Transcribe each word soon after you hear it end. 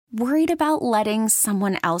Worried about letting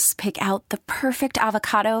someone else pick out the perfect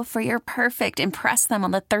avocado for your perfect impress them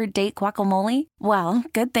on the third date guacamole? Well,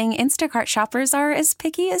 good thing Instacart shoppers are as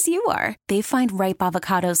picky as you are. They find ripe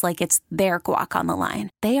avocados like it's their guac on the line.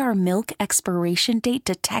 They are milk expiration date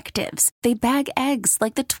detectives. They bag eggs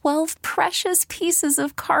like the 12 precious pieces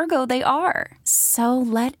of cargo they are. So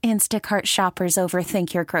let Instacart shoppers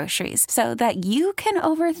overthink your groceries so that you can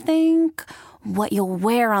overthink what you'll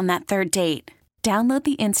wear on that third date. Download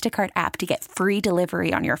the Instacart app to get free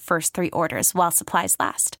delivery on your first 3 orders while supplies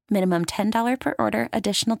last. Minimum $10 per order.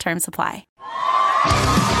 Additional terms apply.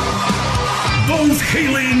 Both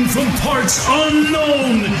hailing from parts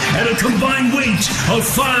unknown at a combined weight of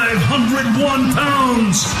 501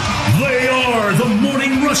 pounds. They are the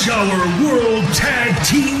Morning Rush Hour World Tag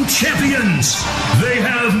Team Champions. They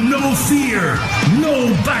have no fear, no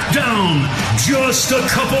back down, just a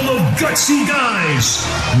couple of gutsy guys.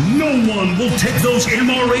 No one will take those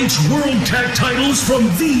MRH World Tag titles from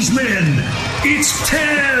these men. It's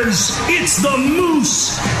Taz, it's the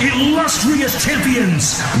Moose, illustrious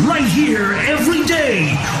champions, right here every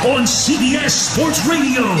day on CBS Sports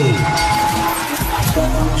Radio.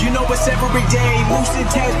 You know it's every day, Moose and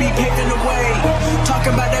Taz be paving the way.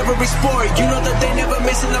 Talking about every sport, you know that they never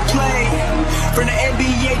missing a play. From the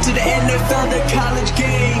NBA to the NFL, the college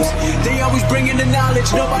games, they always bringing the knowledge,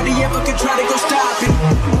 nobody ever can try to go stop it.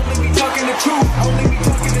 Only we talking the truth, only we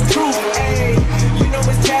talking the truth, ayy. You know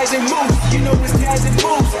it's Taz and Moose, you know it's Taz and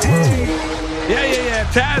Moose, ayy. Yeah.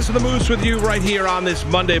 Taz and the Moose with you right here on this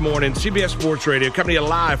Monday morning. CBS Sports Radio, coming to you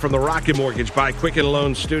live from the Rocket Mortgage by Quicken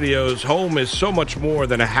Loan Studios. Home is so much more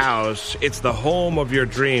than a house. It's the home of your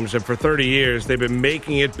dreams. And for 30 years, they've been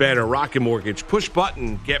making it better. Rocket Mortgage. Push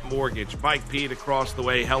button, get mortgage. Mike Pete across the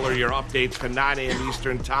way. Heller, your updates to 9 a.m.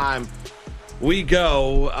 Eastern Time. We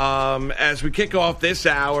go as we kick off this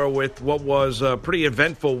hour with what was a pretty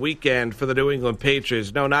eventful weekend for the New England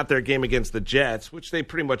Patriots. No, not their game against the Jets, which they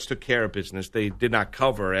pretty much took care of business. They did not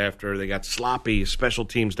cover after they got sloppy special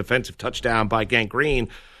teams defensive touchdown by Gangrene,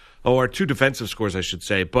 or 2 defensive scores, I should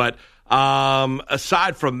say. But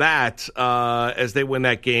aside from that, as they win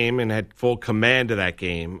that game and had full command of that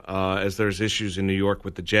game, as there's issues in New York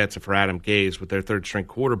with the Jets and for Adam Gase with their third-string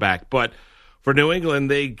quarterback. But for New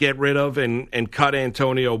England, they get rid of and cut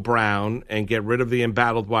Antonio Brown and get rid of the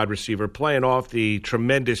embattled wide receiver, playing off the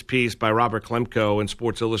tremendous piece by Robert Klemko in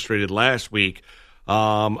Sports Illustrated last week.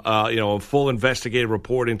 A full investigative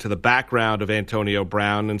report into the background of Antonio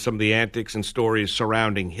Brown and some of the antics and stories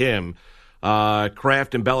surrounding him.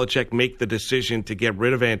 Kraft and Belichick make the decision to get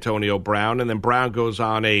rid of Antonio Brown, and then Brown goes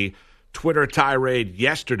on a Twitter tirade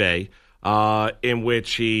yesterday in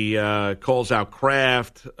which he calls out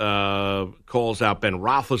Kraft, calls out Ben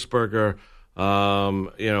Roethlisberger,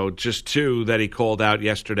 just 2 that he called out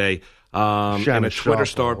yesterday. And a Twitter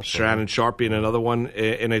storm, Shannon Sharpe being another one,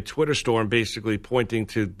 in a Twitter storm basically pointing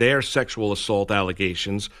to their sexual assault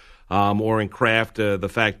allegations, or in Kraft, the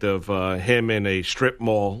fact of him in a strip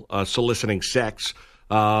mall soliciting sex.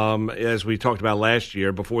 As we talked about last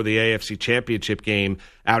year, before the AFC Championship game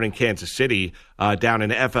out in Kansas City, down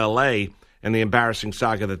in FLA, and the embarrassing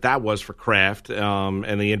saga that was for Kraft,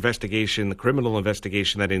 and the investigation, the criminal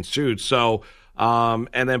investigation that ensued. So,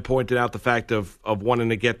 and then pointed out the fact of wanting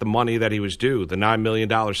to get the money that he was due, the $9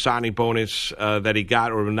 million signing bonus that he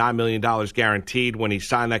got, or $9 million guaranteed when he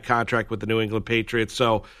signed that contract with the New England Patriots.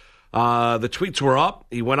 So, the tweets were up.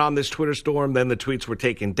 He went on this Twitter storm. Then the tweets were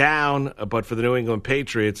taken down. But for the New England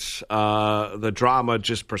Patriots, the drama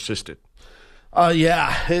just persisted.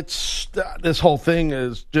 It's this whole thing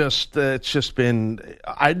is just it's just been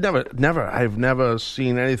I've never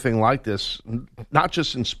seen anything like this. Not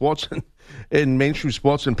just in sports, in mainstream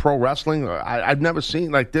sports and pro wrestling. I've never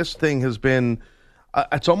seen like this thing has been.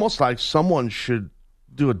 It's almost like someone should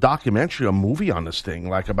do a documentary, a movie on this thing,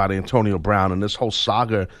 like about Antonio Brown and this whole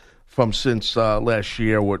saga from since last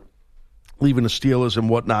year with leaving the Steelers and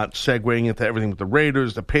whatnot, segueing into everything with the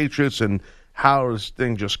Raiders, the Patriots, and how this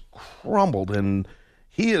thing just crumbled. And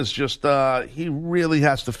he is just, he really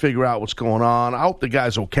has to figure out what's going on. I hope the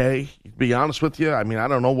guy's okay, to be honest with you. I mean, I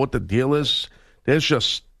don't know what the deal is. There's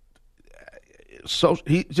just,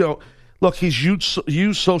 look, he's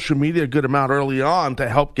used social media a good amount early on to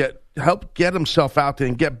help get himself out there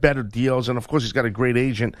and get better deals. And, of course, he's got a great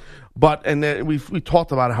agent. And we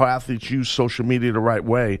talked about how athletes use social media the right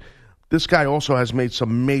way. This guy also has made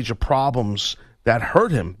some major problems that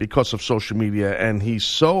hurt him because of social media, and he's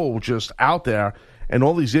so just out there, and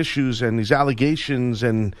all these issues and these allegations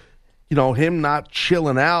and, him not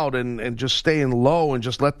chilling out and just staying low and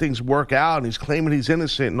just let things work out, and he's claiming he's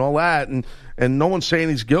innocent and all that, and no one's saying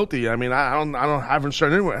he's guilty. I mean, I haven't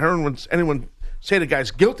heard anyone say the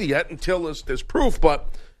guy's guilty yet until there's proof. But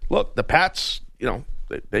look, the Pats,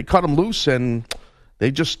 they cut him loose, and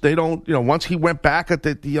they don't, once he went back at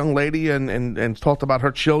the young lady and talked about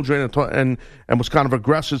her children and was kind of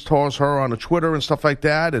aggressive towards her on the Twitter and stuff like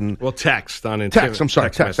that. And text on it. Text. I'm sorry,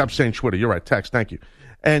 text. I'm saying Twitter. You're right. Text. Thank you.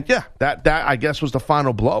 And yeah, that I guess was the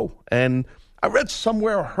final blow. And I read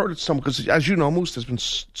somewhere or heard it somewhere, because as you know, Moose, there's been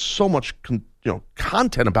so much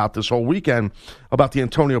content about this whole weekend about the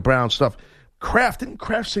Antonio Brown stuff. Didn't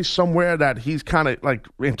Kraft say somewhere that he's kind of like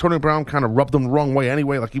Antonio Brown kind of rubbed him the wrong way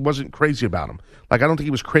anyway? Like he wasn't crazy about him. Like I don't think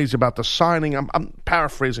he was crazy about the signing. I'm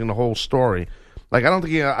paraphrasing the whole story. Like I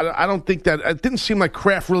don't think that it didn't seem like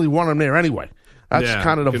Kraft really wanted him there anyway. That's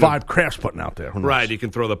kind of the vibe Kraft's putting out there. Right, you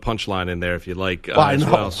can throw the punchline in there if you like as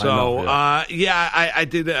well. So I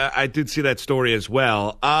did see that story as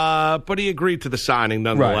well. But he agreed to the signing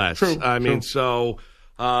nonetheless. Right. True. So.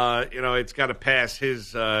 It's got to pass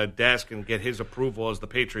his desk and get his approval as the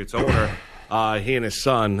Patriots owner. He and his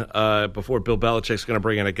son, before Bill Belichick's going to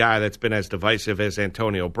bring in a guy that's been as divisive as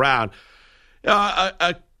Antonio Brown.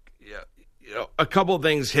 A couple of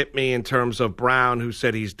things hit me in terms of Brown, who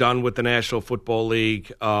said he's done with the National Football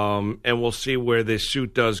League, and we'll see where this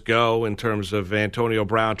suit does go in terms of Antonio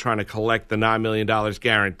Brown trying to collect the $9 million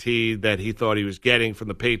guaranteed that he thought he was getting from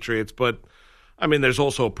the Patriots, but I mean, there's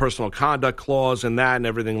also a personal conduct clause in that and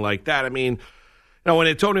everything like that. I mean, when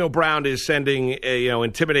Antonio Brown is sending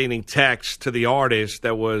intimidating text to the artist,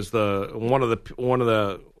 that was one of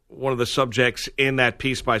the subjects in that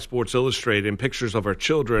piece by Sports Illustrated, and pictures of her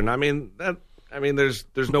children.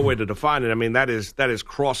 There's no way to define it. I mean, that is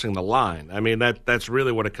crossing the line. I mean, that's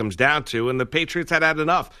really what it comes down to. And the Patriots had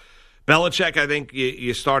enough. Belichick, I think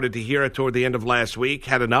you started to hear it toward the end of last week,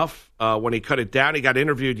 had enough when he cut it down. He got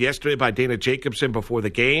interviewed yesterday by Dana Jacobson before the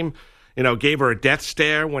game, gave her a death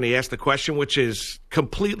stare when he asked the question, which is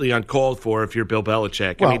completely uncalled for if you're Bill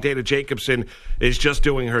Belichick. Well, I mean, Dana Jacobson is just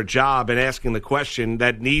doing her job and asking the question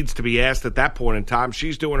that needs to be asked at that point in time.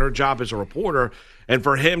 She's doing her job as a reporter, and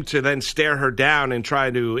for him to then stare her down and try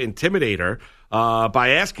to intimidate her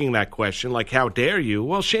by asking that question, like, how dare you?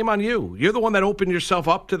 Well, shame on you. You're the one that opened yourself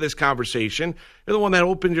up to this conversation. You're the one that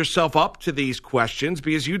opened yourself up to these questions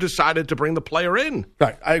because you decided to bring the player in.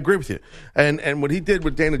 Right. I agree with you. And what he did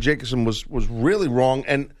with Dana Jacobson was really wrong.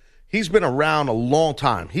 And he's been around a long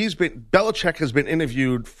time. Belichick has been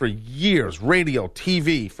interviewed for years, radio,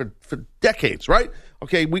 TV, for decades, right?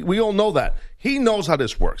 Okay, we all know that. He knows how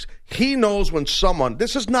this works. He knows when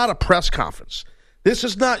this is not a press conference. This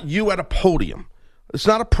is not you at a podium. It's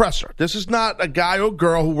not a presser. This is not a guy or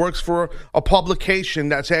girl who works for a publication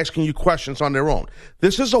that's asking you questions on their own.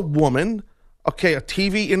 This is a woman, a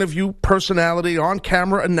TV interview personality,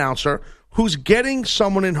 on-camera announcer, who's getting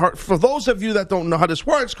someone in her. For those of you that don't know how this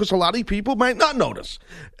works, because a lot of people might not notice,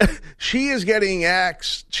 she is getting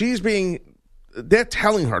asked, they're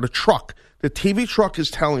telling her, the TV truck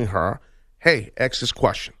is telling her, hey, ask this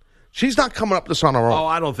question. She's not coming up with this on her own. Oh,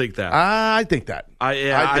 I don't think that. I think that.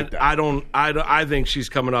 I think she's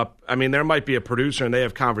coming up. I mean, there might be a producer and they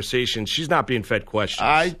have conversations. She's not being fed questions.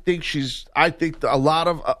 I think a lot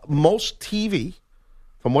of most TV,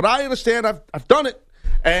 from what I understand, I've done it,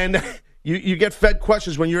 and you get fed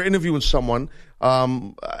questions when you're interviewing someone.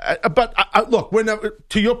 But look, we're never,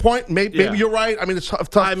 to your point, maybe you're right. I mean, it's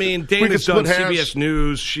tough. I mean, Dana's done CBS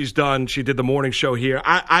News. She did the morning show here.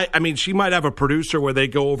 I mean, she might have a producer where they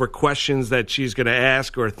go over questions that she's going to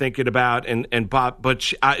ask or thinking about, but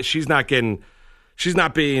she's not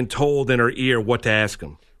being told in her ear what to ask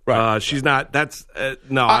him. Right. She's not. That's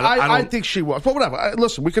no. I think she was. But whatever.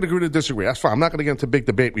 Listen, we could agree to disagree. That's fine. I'm not going to get into a big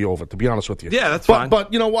debate with you over it, to be honest with you. Yeah, that's fine.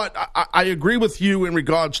 But you know what? I agree with you in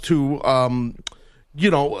regards to,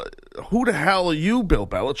 who the hell are you, Bill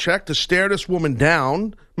Belichick, to stare this woman down,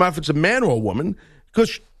 no matter if it's a man or a woman,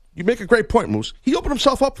 because you make a great point, Moose. He opened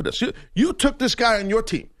himself up for this. You took this guy on your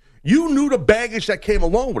team. You knew the baggage that came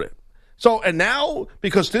along with it. So, and now,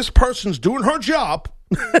 because this person's doing her job,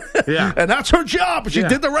 yeah, and that's her job. She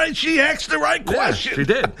did she asked the right question. Yeah, she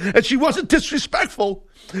did. And she wasn't disrespectful.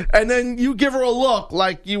 And then you give her a look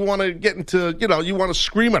like you want to get into, you want to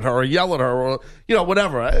scream at her or yell at her or,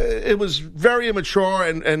 whatever. It was very immature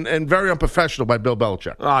and very unprofessional by Bill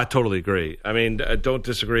Belichick. Oh, I totally agree. I mean, don't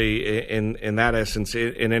disagree in that essence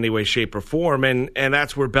in any way, shape, or form. And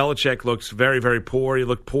that's where Belichick looks very, very poor. He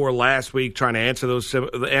looked poor last week trying to answer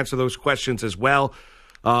those questions as well.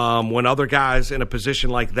 When other guys in a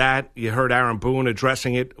position like that, you heard Aaron Boone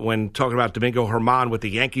addressing it when talking about Domingo Germán with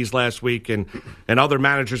the Yankees last week, and other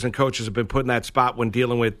managers and coaches have been put in that spot when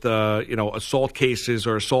dealing with assault cases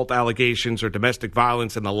or assault allegations or domestic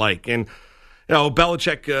violence and the like. And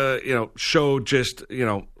Belichick showed just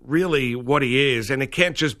really what he is, and it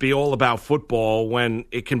can't just be all about football when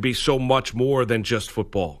it can be so much more than just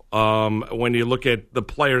football. When you look at the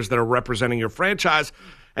players that are representing your franchise,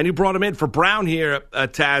 and you brought him in for Brown here,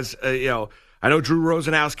 Taz. I know Drew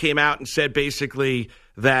Rosenhaus came out and said basically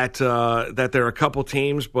that there are a couple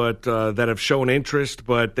teams, but that have shown interest,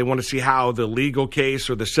 but they want to see how the legal case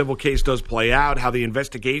or the civil case does play out, how the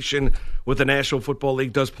investigation with the National Football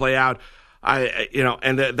League does play out.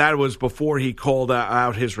 That was before he called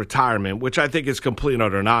out his retirement, which I think is complete and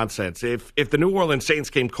utter nonsense. If the New Orleans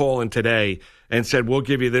Saints came calling today and said, we'll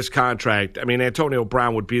give you this contract, I mean, Antonio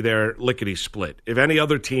Brown would be there lickety-split. If any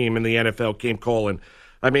other team in the NFL came calling,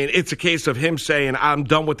 I mean, it's a case of him saying, I'm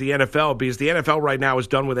done with the NFL, because the NFL right now is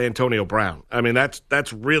done with Antonio Brown. I mean,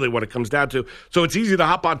 that's really what it comes down to. So it's easy to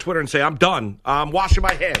hop on Twitter and say, I'm done. I'm washing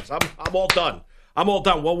my hands. I'm all done. I'm all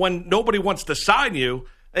done. Well, when nobody wants to sign you,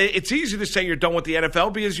 it's easy to say you're done with the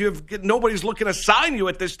NFL because nobody's looking to sign you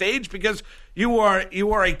at this stage because you are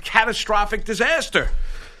a catastrophic disaster.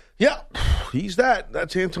 Yeah, he's that.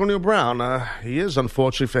 That's Antonio Brown. He is,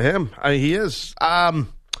 unfortunately for him. He is.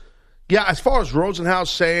 Yeah, as far as Rosenhaus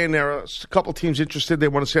saying there are a couple teams interested, they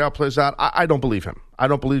want to see how it plays out, I don't believe him. I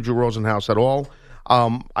don't believe Drew Rosenhaus at all.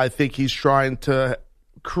 I think he's trying to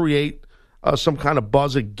create some kind of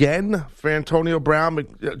buzz again for Antonio Brown,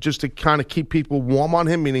 just to kind of keep people warm on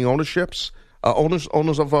him, meaning owners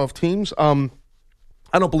of teams. I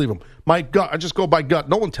don't believe him. My gut, I just go by gut.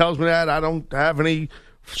 No one tells me that. I don't have any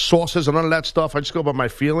sources and none of that stuff. I just go by my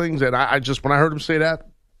feelings, and I just, when I heard him say that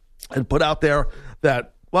and put out there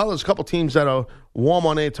that, well, there's a couple teams that are warm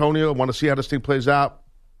on Antonio, want to see how this thing plays out,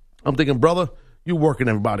 I'm thinking, brother, you working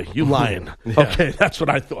everybody. You lying. Yeah. Okay, that's what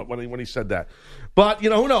I thought when he said that. But,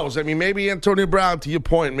 who knows? I mean, maybe Antonio Brown, to your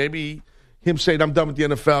point, maybe him saying, I'm done with the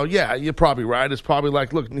NFL. Yeah, you're probably right. It's probably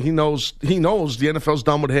like, look, he knows the NFL's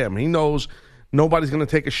done with him. He knows nobody's going to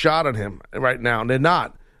take a shot at him right now, and they're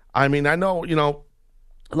not. I mean, I know,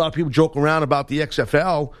 a lot of people joke around about the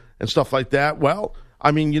XFL and stuff like that. Well,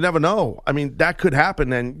 I mean, you never know. I mean, that could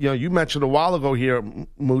happen. And, you mentioned a while ago here,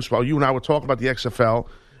 Moose, while you and I were talking about the XFL,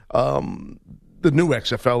 the new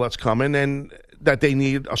XFL that's coming, and that they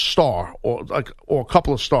need a star or a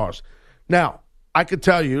couple of stars. Now, I could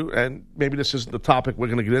tell you, and maybe this isn't the topic we're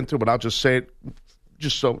going to get into, but I'll just say it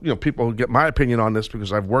just so people get my opinion on this,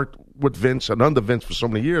 because I've worked with Vince and under Vince for so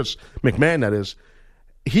many years, McMahon that is.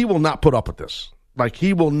 He will not put up with this.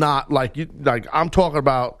 He will not, I'm talking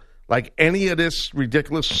about, any of this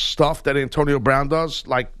ridiculous stuff that Antonio Brown does,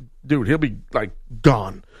 dude, he'll be,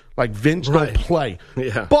 gone. Vince don't play.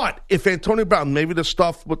 Yeah. But if Antonio Brown, maybe the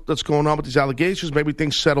stuff that's going on with these allegations, maybe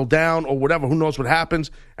things settle down or whatever, who knows what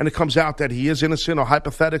happens, and it comes out that he is innocent or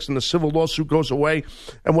hypothetics and the civil lawsuit goes away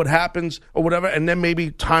and what happens or whatever, and then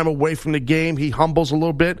maybe time away from the game, he humbles a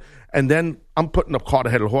little bit, and then I'm putting up cart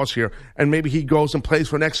ahead of the horse here, and maybe he goes and plays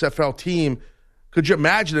for an XFL team. Could you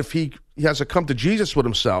imagine if he has to come to Jesus with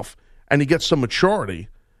himself and he gets some maturity,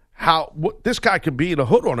 what this guy could be the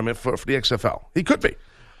hood ornament for the XFL? He could be.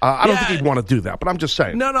 I don't think he'd want to do that, but I'm just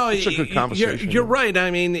saying. No, it's a good conversation. You're right. I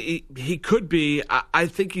mean, he could be. I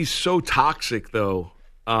think he's so toxic, though.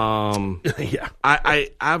 Yeah. I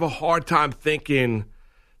have a hard time thinking.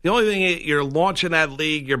 The only thing, you're launching that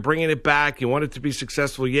league, you're bringing it back, you want it to be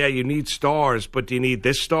successful. Yeah, you need stars, but do you need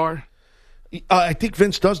this star? I think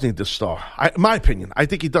Vince does need this star. In my opinion, I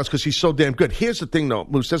think he does because he's so damn good. Here's the thing, though,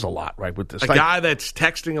 Moose. There's a lot right with this. A guy that's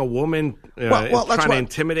texting a woman, trying to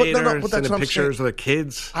intimidate her, sending pictures of the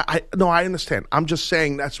kids. I understand. I'm just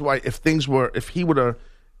saying that's why if he would have,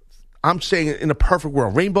 I'm saying in a perfect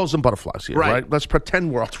world, rainbows and butterflies here, right? Let's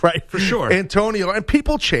pretend world, right? For sure. Antonio, and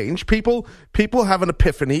people change. People have an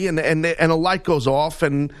epiphany, and a light goes off,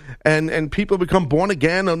 and people become born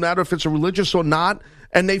again, no matter if it's religious or not.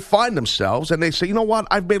 And they find themselves, and they say, you know what,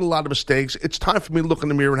 I've made a lot of mistakes. It's time for me to look in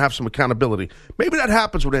the mirror and have some accountability. Maybe that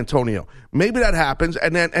happens with Antonio. Maybe that happens,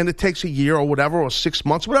 and it takes a year or whatever, or 6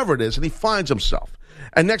 months, whatever it is, and he finds himself.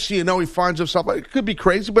 And next thing you know, he finds himself, it could be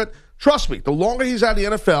crazy, but trust me, the longer he's out of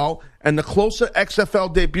the NFL and the closer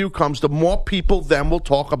XFL debut comes, the more people then will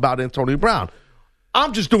talk about Antonio Brown.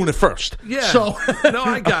 I'm just doing it first. Yeah. So, no,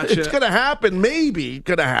 I got you. It's going to happen, maybe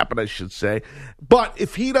going to happen, I should say. But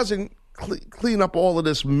if he doesn't clean up all of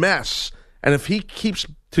this mess, and if he keeps,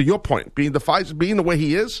 to your point, being the way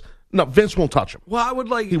he is, no, Vince won't touch him. Well, I would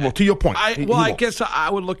he won't. To your point, I guess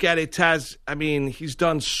I would look at it as, he's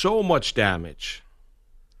done so much damage.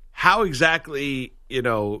 How exactly,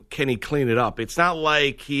 can he clean it up? It's not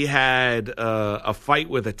like he had a fight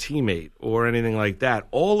with a teammate or anything like that.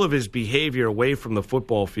 All of his behavior away from the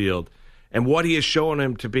football field and what he has shown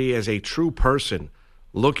him to be as a true person,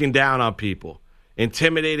 looking down on people,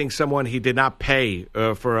 intimidating someone he did not pay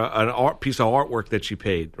for an piece of artwork that she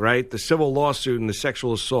paid, right? The civil lawsuit and the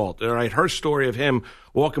sexual assault, all right? Her story of him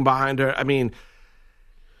walking behind her. I mean,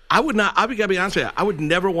 I gotta be honest with you. I would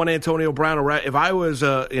never want Antonio Brown if I was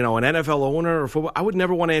an NFL owner or football. I would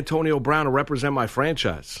never want Antonio Brown to represent my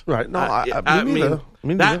franchise. Right? No, me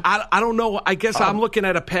neither. I don't know. I guess I'm looking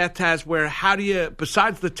at a path, Taz, where how do you,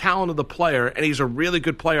 besides the talent of the player, and he's a really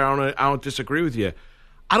good player. I don't disagree with you.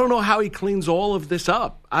 I don't know how he cleans all of this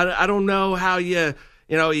up. I don't know how he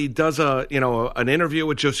does an interview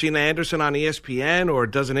with Josina Anderson on ESPN or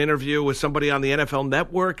does an interview with somebody on the NFL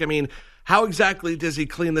Network. I mean, how exactly does he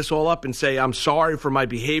clean this all up and say, I'm sorry for my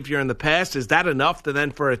behavior in the past? Is that enough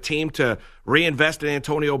for a team to reinvest in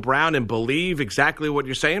Antonio Brown and believe exactly what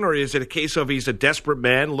you're saying? Or is it a case of he's a desperate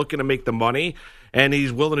man looking to make the money and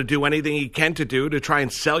he's willing to do anything he can to try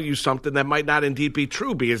and sell you something that might not indeed be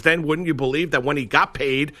true? Because then wouldn't you believe that when he got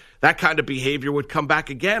paid, that kind of behavior would come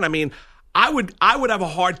back again? I mean, I would have a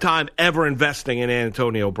hard time ever investing in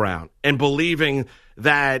Antonio Brown and believing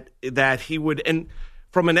that he would. And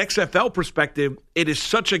from an XFL perspective, it is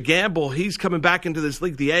such a gamble. He's coming back into this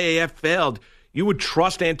league. The AAF failed. You would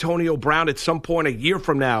trust Antonio Brown at some point a year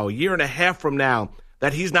from now, a year and a half from now,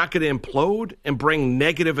 that he's not going to implode and bring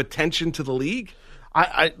negative attention to the league?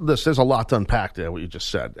 Listen, there's a lot to unpack there, what you just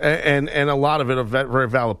said, and a lot of it are very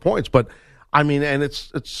valid points. But I mean, and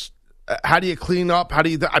it's how do you clean up? How do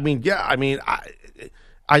you?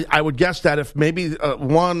 I would guess that if maybe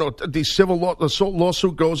one or the civil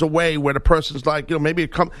lawsuit goes away, where the person's like, maybe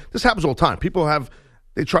this happens all the time. People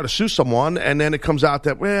they try to sue someone, and then it comes out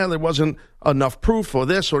that, well, there wasn't enough proof or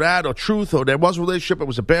this or that or truth, or there was a relationship, it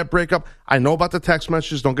was a bad breakup. I know about the text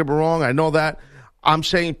messages, don't get me wrong, I know that. I'm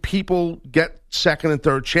saying people get second and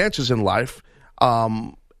third chances in life,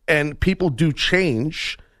 and people do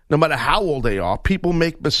change no matter how old they are. People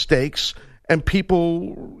make mistakes, and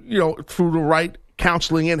people, through the right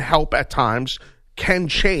counseling and help at times can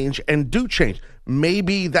change and do change.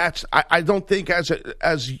 Maybe that's. I don't think as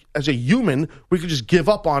a human we could just give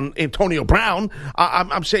up on Antonio Brown.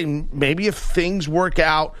 I'm saying maybe if things work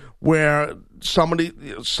out where some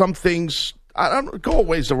things, I don't go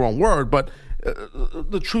away is the wrong word, but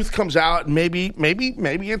the truth comes out, and maybe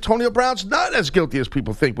Antonio Brown's not as guilty as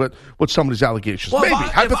people think, but with some of these allegations, well, maybe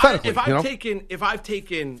hypothetically. If I've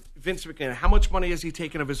taken Vince McMahon, how much money has he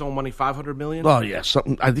taken of his own money? $500 million? Oh yeah,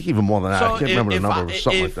 something. I think even more than that. So I can't remember the number.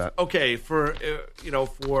 Something like that. Okay, for in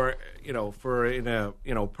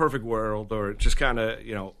a perfect world, or just kind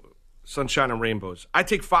of sunshine and rainbows, I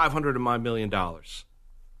take $500 of my $1 million.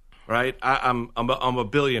 Right, I'm a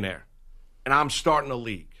billionaire, and I'm starting a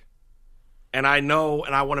league. And I know,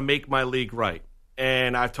 and I want to make my league right.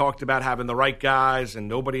 And I've talked about having the right guys and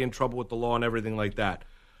nobody in trouble with the law and everything like that.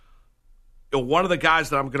 One of the guys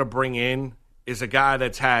that I'm going to bring in is a guy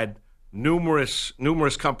that's had numerous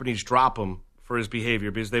companies drop him for his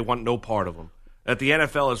behavior because they want no part of him. That the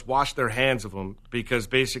NFL has washed their hands of him because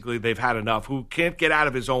basically they've had enough. Who can't get out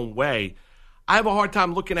of his own way. I have a hard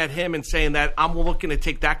time looking at him and saying that I'm looking to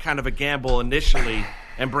take that kind of a gamble initially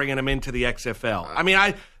and bringing him into the XFL. I mean,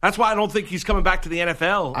 that's why I don't think he's coming back to the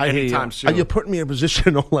NFL anytime soon. You're putting me in a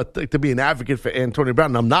position to be an advocate for Antonio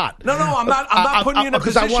Brown, and I'm not. No, I'm not putting you in a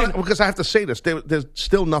position. Because I have to say this. There's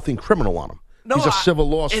still nothing criminal on him. No, he's a civil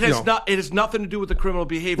lawsuit. It has nothing to do with the criminal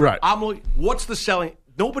behavior. Right. What's the selling?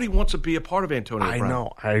 Nobody wants to be a part of Antonio Brown. I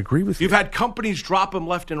know. I agree with you. You've had companies drop him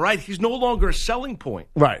left and right. He's no longer a selling point.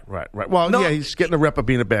 Right. Well, yeah, he's getting a rep of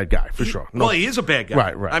being a bad guy, for sure. Well, he is a bad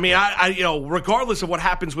guy. Right. I mean, regardless of what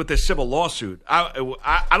happens with this civil lawsuit, I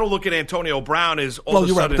don't look at Antonio Brown as all of a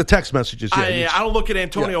sudden. Right, the text messages. I don't look at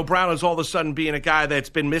Antonio Brown as all of a sudden being a guy that's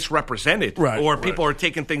been misrepresented or people are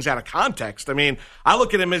taking things out of context. I mean, I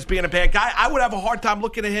look at him as being a bad guy. I would have a hard time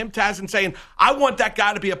looking at him, Taz, and saying, I want that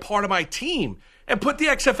guy to be a part of my team. And put the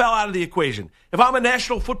XFL out of the equation. If I'm a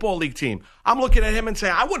National Football League team, I'm looking at him and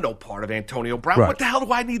saying, I want no part of Antonio Brown. Right. What the hell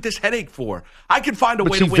do I need this headache for? I can find a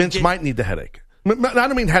way to win. Vince might need the headache. I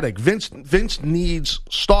don't mean headache. Vince needs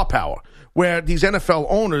star power, where these NFL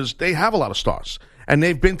owners, they have a lot of stars. And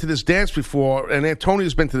they've been to this dance before, and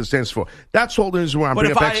Antonio's been to this dance before. That's all the reason why I'm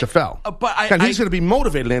bringing up XFL. And he's going to be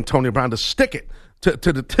motivated, Antonio Brown, to stick it to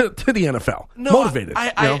the NFL. No, motivated.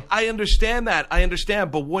 I understand that. I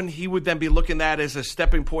understand. But when he would then be looking at as a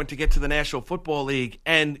stepping point to get to the National Football League,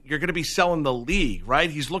 and you're going to be selling the league, right?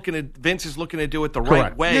 Vince is looking to do it the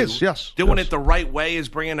right way. Yes. Doing it the right way is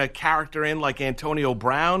bringing a character in like Antonio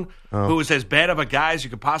Brown, who is as bad of a guy as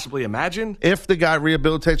you could possibly imagine. If the guy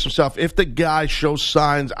rehabilitates himself, if the guy shows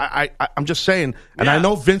signs, I'm just saying, and I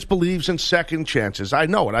know Vince believes in second chances. I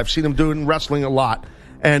know it. I've seen him do it in wrestling a lot.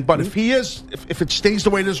 But if it stays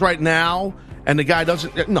the way it is right now, and the guy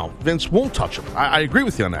doesn't. No, Vince won't touch him. I agree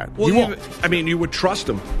with you on that. Well, He won't. you would trust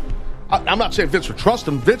him. I'm not saying Vince would trust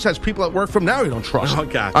him. Vince has people at work from now he don't trust. Oh,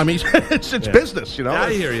 gotcha. I mean, it's business, you know.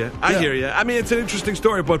 I hear you. I hear you. I mean, it's an interesting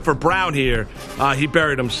story, but for Brown here, he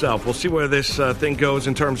buried himself. We'll see where this thing goes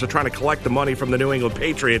in terms of trying to collect the money from the New England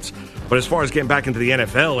Patriots. But as far as getting back into the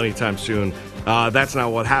NFL anytime soon, that's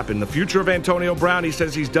not what happened. The future of Antonio Brown, he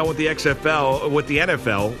says he's done with the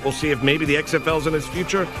NFL. We'll see if maybe the XFL's in his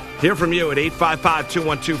future. Hear from you at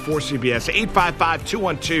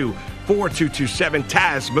 855-212-4CBS, 855-212-4227.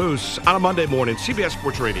 Taz Moose on a Monday morning, CBS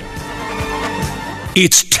Sports Radio.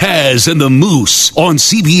 It's Taz and the Moose on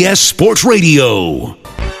CBS Sports Radio.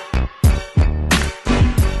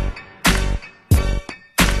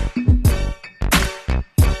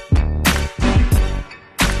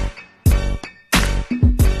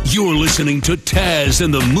 You're listening to Taz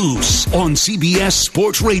and the Moose on CBS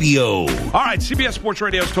Sports Radio. All right, CBS Sports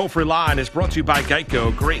Radio's toll-free line is brought to you by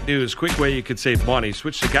Geico. Great news, quick way you could save money.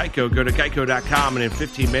 Switch to Geico, go to geico.com, and in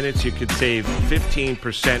 15 minutes you could save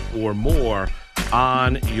 15% or more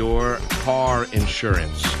on your car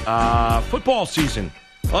insurance. Football season.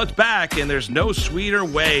 Well, it's back, and there's no sweeter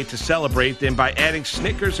way to celebrate than by adding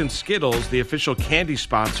Snickers and Skittles, the official candy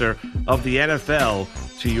sponsor of the NFL,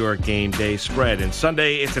 to your game day spread. And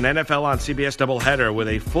Sunday, it's an NFL on CBS doubleheader with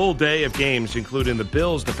a full day of games, including the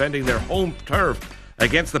Bills defending their home turf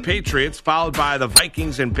against the Patriots, followed by the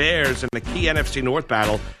Vikings and Bears in the key NFC North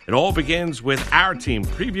battle. It all begins with our team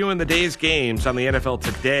previewing the day's games on the NFL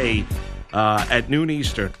Today at noon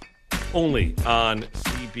Eastern, only on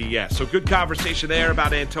CBS. So good conversation there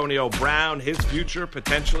about Antonio Brown, his future,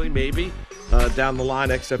 potentially, maybe, down the line.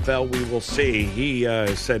 XFL, we will see. He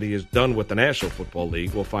said he is done with the National Football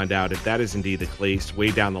League. We'll find out if that is indeed the case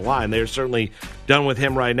way down the line. They're certainly done with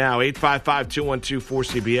him right now.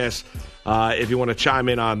 855-212-4CBS. If you want to chime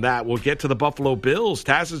in on that. We'll get to the Buffalo Bills,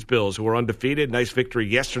 Taz's Bills, who were undefeated. Nice victory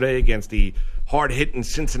yesterday against the hard-hitting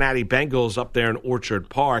Cincinnati Bengals up there in Orchard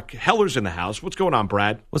Park. Heller's in the house. What's going on,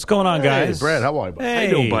 Brad? What's going on, guys? Hey, Brad, how are you, buddy? Hey, how you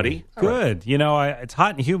doing, buddy? Good. Right. You know, it's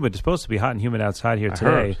hot and humid. It's supposed to be hot and humid outside here today.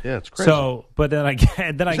 Heard. Yeah, it's crazy. So, but then I get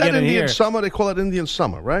in Indian here. Summer? They call it Indian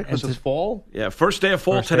Summer, right? Because it's fall. Yeah, first day of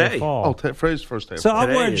fall today. First day of fall. So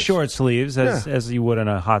I'm wearing short sleeves as you would on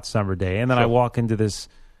a hot summer day, and then I walk into the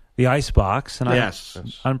ice box, and I'm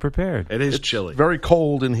unprepared. It's chilly. Very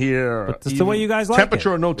cold in here. But it's the way you guys like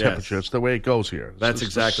temperature it. or no temperature. It's the way it goes here. That's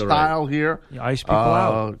exactly right. Style here. You ice people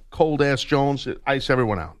out. Cold-ass Jones, ice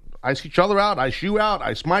everyone out. Ice each other out, ice you out,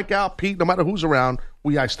 ice Mike out, Pete, no matter who's around,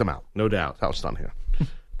 we ice them out. No doubt. That's how it's done here.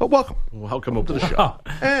 But welcome to the show.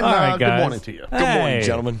 And all right, good morning to you. Hey. Good morning,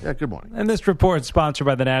 gentlemen. Yeah, good morning. And this report is sponsored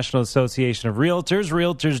by the National Association of Realtors.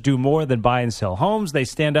 Realtors do more than buy and sell homes. They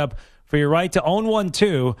stand up for your right to own one,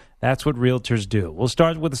 too. That's what realtors do. We'll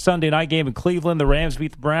start with the Sunday night game in Cleveland. The Rams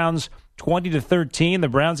beat the Browns 20-13. The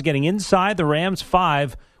Browns getting inside the Rams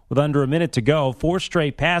 5 with under a minute to go. 4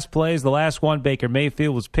 straight pass plays. The last one, Baker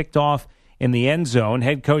Mayfield, was picked off in the end zone.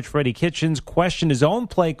 Head coach Freddie Kitchens questioned his own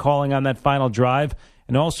play calling on that final drive.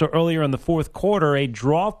 And also earlier in the fourth quarter, a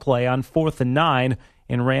draw play on 4th and 9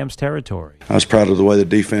 in Rams territory. I was proud of the way the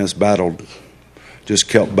defense battled, just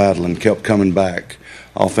kept battling, kept coming back.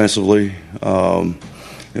 Offensively,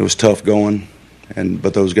 it was tough going,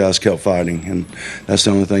 but those guys kept fighting, and that's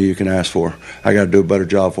the only thing you can ask for. I got to do a better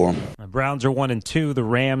job for them. The Browns are 1-2, the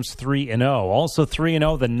Rams 3-0. Also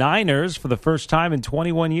 3-0, the Niners for the first time in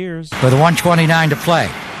 21 years. With 1:29 to play,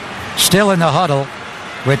 still in the huddle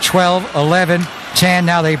with 12, 11, 10.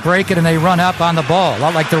 Now they break it and they run up on the ball, a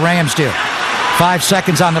lot like the Rams do. 5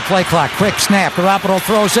 seconds on the play clock. Quick snap. Garoppolo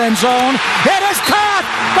throws end zone. It is caught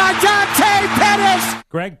by Dante Pettis.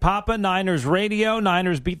 Greg Papa, Niners Radio.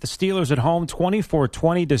 Niners beat the Steelers at home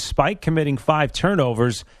 24-20 despite committing 5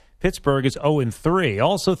 turnovers. Pittsburgh is 0-3.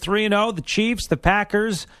 Also 3-0, the Chiefs, the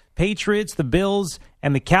Packers, Patriots, the Bills,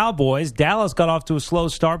 and the Cowboys. Dallas got off to a slow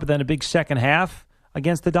start, but then a big second half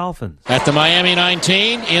against the Dolphins. At the Miami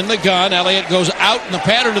 19, in the gun, Elliott goes out in the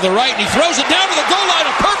pattern to the right, and he throws it down to the goal line.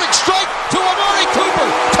 A perfect strike to Amari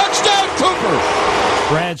Cooper. Touchdown, Cooper.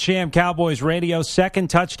 Brad Sham, Cowboys Radio. Second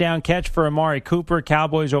touchdown catch for Amari Cooper.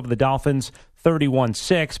 Cowboys over the Dolphins,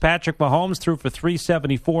 31-6. Patrick Mahomes threw for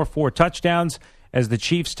 374, 4 touchdowns as the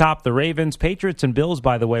Chiefs top the Ravens. Patriots and Bills,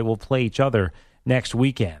 by the way, will play each other next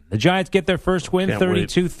weekend. The Giants get their first win,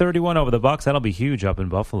 32-31 over the Bucs. That'll be huge up in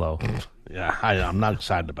Buffalo. Yeah, I'm not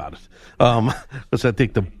excited about it because I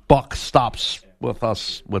think the buck stops with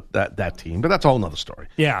us with that team, but that's a whole other story.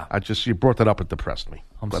 Yeah, you brought that up, it depressed me.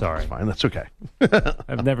 I'm sorry. That's fine. That's okay.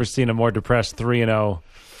 I've never seen a more depressed 3-0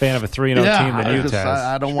 fan of a 3-0 team than you, Taz.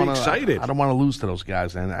 I don't want to. Excited. I don't want to lose to those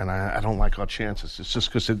guys, and I don't like our chances. It's just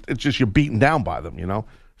because it's just you're beaten down by them,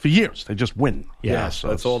 For years, they just win. Yeah, so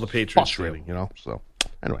that's all the Patriots. Frustrating, So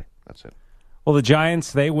anyway, that's it. Well, the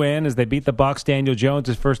Giants, they win as they beat the Bucs. Daniel Jones,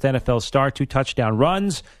 his first NFL start, 2 touchdown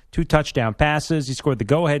runs, 2 touchdown passes. He scored the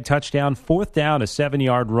go-ahead touchdown, 4th down, a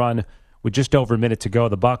 7-yard run with just over a minute to go.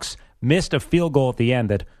 The Bucs missed a field goal at the end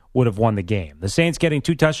that would have won the game. The Saints getting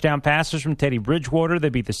 2 touchdown passes from Teddy Bridgewater. They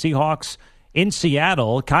beat the Seahawks in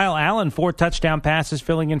Seattle. Kyle Allen, 4 touchdown passes,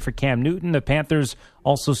 filling in for Cam Newton. The Panthers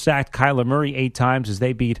also sacked Kyler Murray 8 times as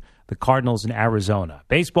they beat the Cardinals in Arizona.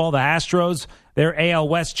 Baseball, the Astros, they're AL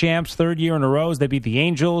West champs, 3rd year in a row. They beat the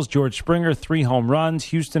Angels. George Springer, 3 home runs.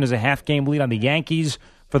 Houston has a half-game lead on the Yankees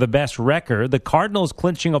for the best record. The Cardinals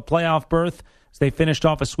clinching a playoff berth as they finished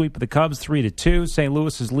off a sweep of the Cubs 3-2. St.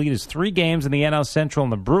 Louis's lead is 3 games in the NL Central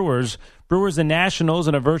and the Brewers. Brewers and Nationals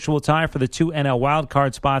in a virtual tie for the 2 NL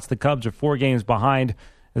wildcard spots. The Cubs are 4 games behind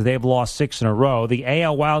as they've lost 6 in a row. The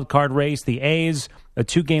AL wildcard race, the A's, a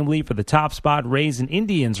 2-game lead for the top spot. Rays and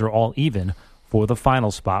Indians are all even for the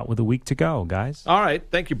final spot with a week to go, guys. All right.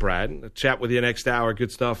 Thank you, Brad. I'll chat with you next hour. Good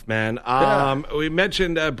stuff, man. We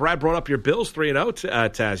mentioned Brad brought up your Bills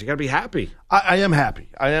 3-0, Taz. You got to be happy. I am happy.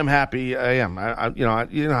 I am. You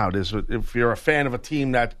know how it is. If you're a fan of a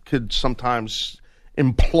team that could sometimes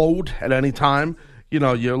implode at any time,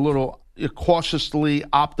 you're cautiously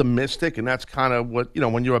optimistic, and that's kind of what,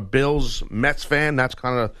 when you're a Bills Mets fan, that's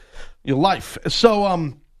kind of your life. So,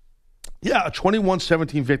 a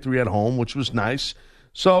 21-17 victory at home, which was nice.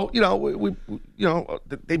 So, we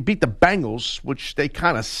they beat the Bengals, which they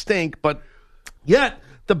kind of stink, but yet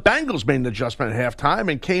the Bengals made an adjustment at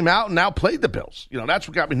halftime and came out and outplayed the Bills. That's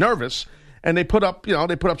what got me nervous. And they put up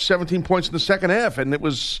 17 points in the second half, and it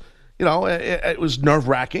was, it was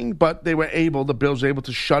nerve-wracking, but the Bills were able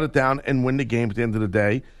to shut it down and win the game at the end of the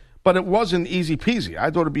day. But it wasn't easy peasy.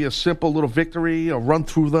 I thought it'd be a simple little victory, a run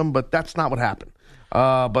through them, but that's not what happened.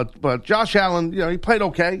 But Josh Allen, he played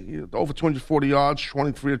okay. Over 240 yards,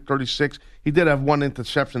 23-36. He did have 1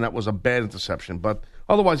 interception that was a bad interception, but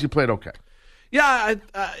otherwise he played okay. Yeah,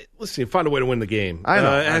 listen, you find a way to win the game. I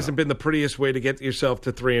know. It hasn't been the prettiest way to get yourself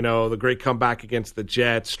to 3-0. The great comeback against the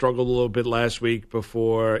Jets. Struggled a little bit last week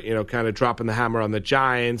before, kind of dropping the hammer on the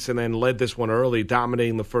Giants, and then led this one early,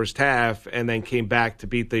 dominating the first half, and then came back to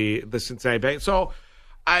beat the Cincinnati Bengals. So,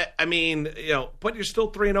 but you're still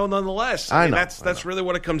 3-0 nonetheless. That's really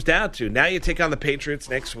what it comes down to. Now you take on the Patriots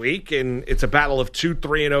next week, and it's a battle of 2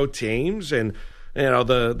 3-0 teams, and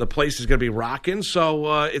the place is going to be rocking.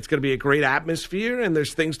 So it's going to be a great atmosphere, and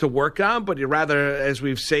there's things to work on. But you'd rather, as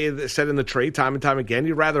we've said in the trade time and time again,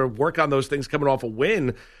 you'd rather work on those things coming off a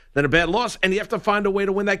win than a bad loss. And you have to find a way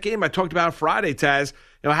to win that game. I talked about Friday, Taz.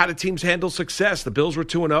 How do teams handle success? The Bills were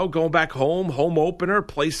 2-0, going back home opener,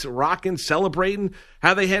 place rocking, celebrating.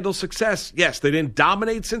 How they handle success? Yes, they didn't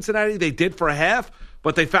dominate Cincinnati. They did for a half,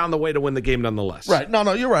 but they found the way to win the game nonetheless. Right.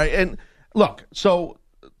 No, you're right. And look, so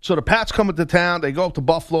the Pats come into town. They go up to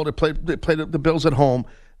Buffalo. They play the Bills at home.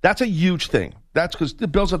 That's a huge thing. That's because the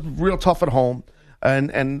Bills are real tough at home.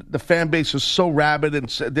 And the fan base is so rabid, and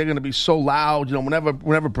they're going to be so loud.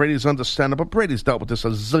 Whenever Brady's under center, but Brady's dealt with this a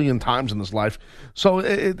zillion times in his life, so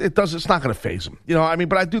it's not going to faze him.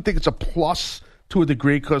 But I do think it's a plus to a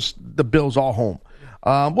degree because the Bills are home.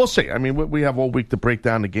 We'll see. We have all week to break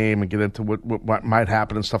down the game and get into what might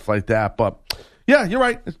happen and stuff like that. But yeah, you're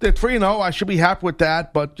right. They're 3-0. I should be happy with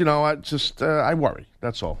that, but I worry.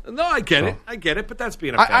 That's all. No, I get it, but that's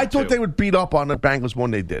being a fan, I thought they would beat up on the Bengals when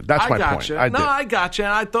they did. That's my point. I gotcha.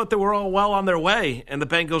 I thought they were all well on their way, and the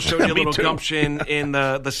Bengals showed you a little gumption in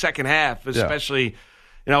the second half, especially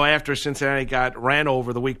after Cincinnati got ran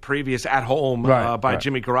over the week previous at home by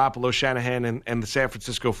Jimmy Garoppolo, Shanahan, and the San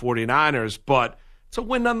Francisco 49ers. But it's a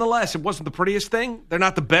win nonetheless. It wasn't the prettiest thing. They're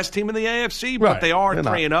not the best team in the AFC, but they are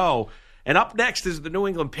 3-0. And up next is the New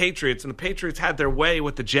England Patriots, and the Patriots had their way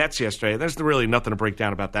with the Jets yesterday. There's really nothing to break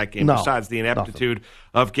down about that game besides the ineptitude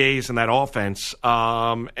of Gase and that offense.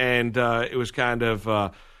 It was kind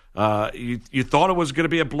of you thought it was going to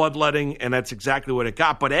be a bloodletting, and that's exactly what it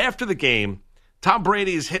got. But after the game, Tom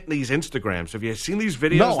Brady is hitting these Instagrams. Have you seen these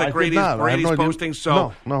videos that Brady's posting?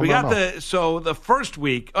 So the first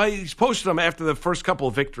week, he's posted them after the first couple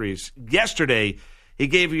of victories. Yesterday, he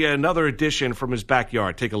gave you another edition from his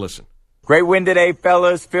backyard. Take a listen. Great win today,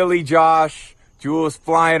 fellas. Philly, Josh. Jules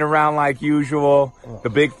flying around like usual. The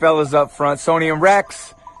big fellas up front. Sony and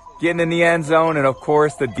Rex getting in the end zone. And, of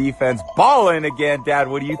course, the defense balling again. Dad,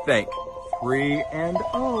 what do you think? 3-0.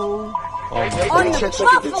 On the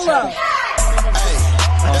Buffalo.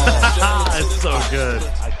 It's so good.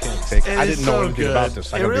 I can't take it. I didn't know anything about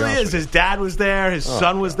this. It really is. His dad was there. His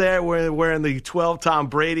son was there wearing the 12 Tom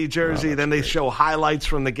Brady jersey. Then they show highlights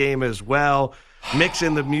from the game as well. Mix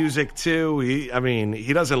in the music, too.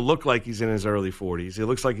 He doesn't look like he's in his early 40s. He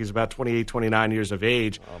looks like he's about 28, 29 years of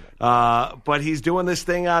age. But he's doing this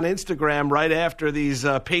thing on Instagram right after these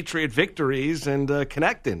Patriot victories and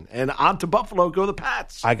connecting. And on to Buffalo go the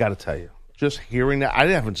Pats. I got to tell you, just hearing that, I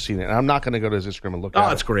haven't seen it. And I'm not going to go to his Instagram and look at it.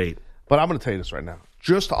 Oh, it's great. But I'm going to tell you this right now.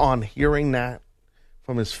 Just on hearing that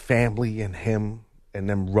from his family and him and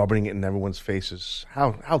them rubbing it in everyone's faces,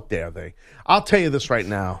 how dare they? I'll tell you this right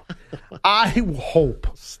now. I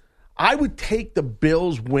would take the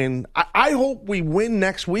Bills win. I hope we win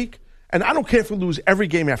next week, and I don't care if we lose every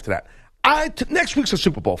game after that. Next week's a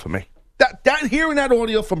Super Bowl for me. That hearing that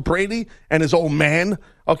audio from Brady and his old man,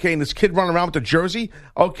 okay, and this kid running around with the jersey,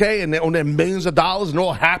 okay, and they own their millions of dollars and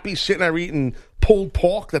all happy sitting there eating pulled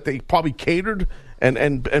pork that they probably catered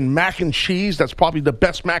and mac and cheese. That's probably the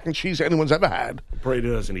best mac and cheese anyone's ever had.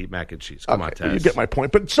 Brady doesn't eat mac and cheese. Come on, Taz. You get my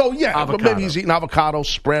point. But so, yeah, but maybe he's eating avocado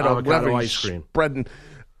spread or whatever ice cream. Spreading.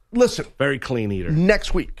 Listen. Very clean eater.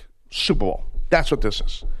 Next week, Super Bowl. That's what this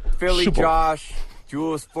is. Philly Super Bowl. Josh,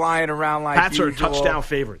 Jules flying around like Pats usual. are a touchdown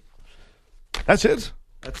favorite. That's it?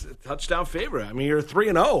 That's a touchdown favorite. I mean, you're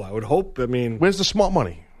 3-0. I would hope. I mean, where's the smart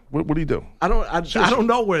money? What do you do? I don't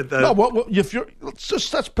know where the. No, if you're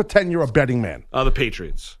let's pretend you're a betting man. The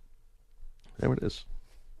Patriots. There it is.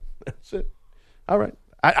 That's it. All right.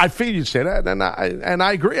 I figured you'd say that, and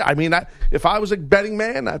I agree. I mean, if I was a betting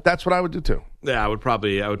man, that's what I would do too. Yeah, I would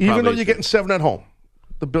probably. Even though you're getting 7 at home.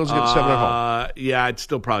 The Bills are getting 7 at home. Yeah, I'd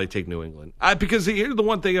still probably take New England. Because here's the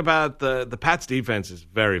one thing about the Pats' defense is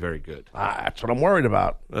very, very good. That's what I'm worried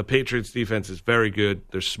about. The Patriots' defense is very good.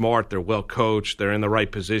 They're smart. They're well coached. They're in the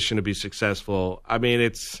right position to be successful. I mean,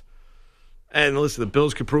 and listen, the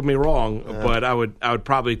Bills could prove me wrong, but I would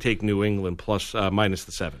probably take New England plus minus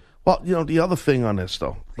the 7. Well, the other thing on this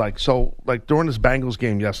though, like during this Bengals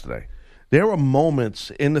game yesterday, there were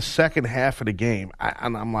moments in the second half of the game,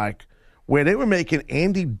 and I'm like, where they were making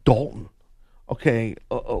Andy Dalton,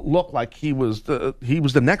 look like he was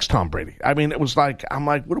the next Tom Brady. I mean, it was like, I'm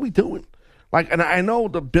like, what are we doing? Like, and I know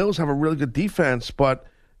the Bills have a really good defense, but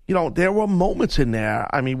there were moments in there.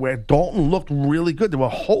 I mean, where Dalton looked really good. There were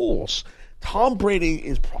holes. Bill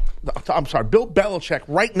Belichick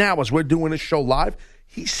right now, as we're doing this show live,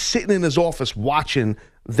 he's sitting in his office watching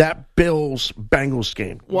that Bills-Bengals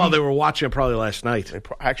game. Well, they were watching it probably last night. They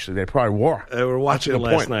probably were. They were watching it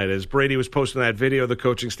last night. As Brady was posting that video, the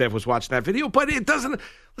coaching staff was watching that video. But it doesn't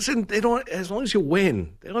 – listen, they don't – as long as you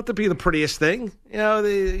win, they don't have to be the prettiest thing.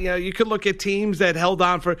 You could look at teams that held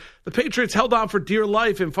on for – the Patriots held on for dear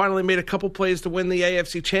life and finally made a couple plays to win the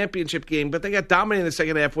AFC Championship game. But they got dominated in the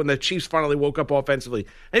second half when the Chiefs finally woke up offensively.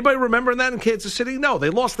 Anybody remembering that in Kansas City? No,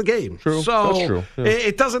 they lost the game. True. So that's true. Yeah.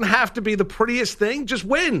 It doesn't have to be the prettiest thing. Just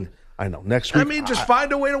win. I know. Next week. I mean, just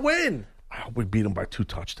find a way to win. I hope we beat them by 2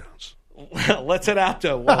 touchdowns. Let's head out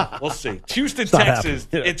to, we'll see. Houston, Texas.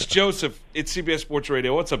 It's Joseph. It's CBS Sports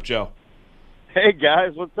Radio. What's up, Joe? Hey,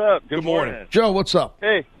 guys. What's up? Good morning. Joe, what's up?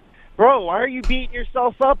 Hey. Bro, why are you beating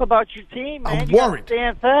yourself up about your team, man? I'm you worried.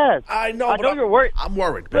 Stand fast. I know you're worried. I'm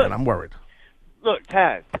worried, man. I'm worried. Look,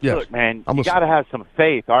 Taz, yes. Look, man, you got to have some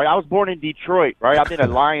faith, all right? I was born in Detroit, right? I've been a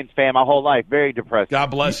Lions fan my whole life. Very depressed. God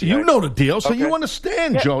bless you. You know the deal, so you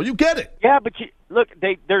understand, Joe. You get it. Yeah, but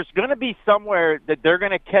there's going to be somewhere that they're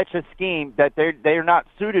going to catch a scheme that they're not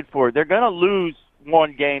suited for. They're going to lose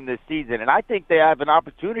one game this season, and I think they have an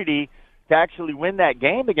opportunity to actually win that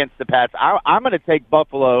game against the Pats. I'm going to take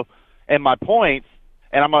Buffalo and my points,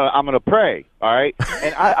 and I'm gonna pray, all right?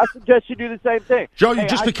 And I suggest you do the same thing. Joe, you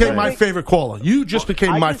just became my favorite caller. You just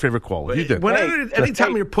became my favorite caller. You did.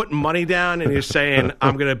 Anytime you're putting money down and you're saying,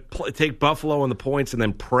 I'm going to take Buffalo and the points and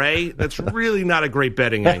then pray, that's really not a great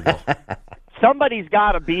betting angle. Somebody's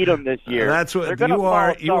got to beat them this year. That's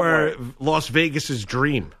what you are Las Vegas's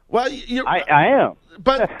dream. Well, I am.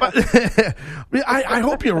 But I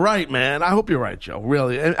hope you're right, man. I hope you're right, Joe.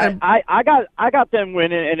 Really, I got them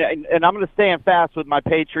winning, and I'm going to stand fast with my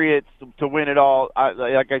Patriots to win it all.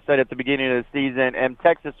 Like I said at the beginning of the season, and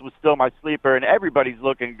Texas was still my sleeper, and everybody's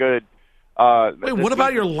looking good. Wait, what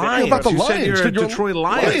about your Lions? What about the you Lions? said you're a Detroit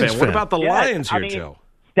Lions fan. What about the Lions here, Joe?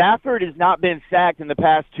 Stafford has not been sacked in the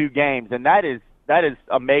past 2 games, and that is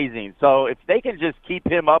amazing. So if they can just keep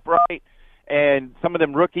him upright and some of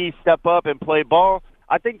them rookies step up and play ball,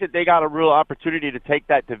 I think that they got a real opportunity to take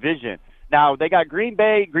that division. Now, they got Green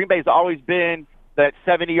Bay. Green Bay's always been that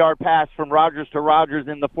 70-yard pass from Rodgers to Rodgers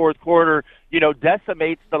in the fourth quarter,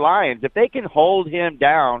 decimates the Lions. If they can hold him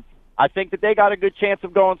down, I think that they got a good chance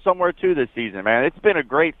of going somewhere too this season, man. It's been a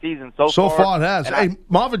great season so far. So far it has. Hey,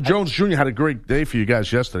 Marvin Jones Jr. had a great day for you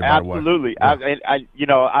guys yesterday, by the way. Absolutely.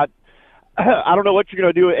 Yeah. I don't know what you're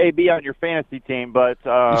going to do with AB on your fantasy team, but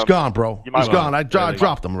he's gone, bro. He's gone. I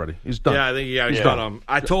dropped him already. He's done. Yeah, I think he's done.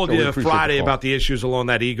 I told you Friday about the issues along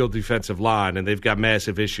that Eagle defensive line, and they've got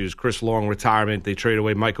massive issues. Chris Long retirement. They traded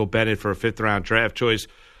away Michael Bennett for a 5th-round draft choice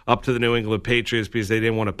up to the New England Patriots because they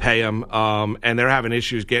didn't want to pay him, and they're having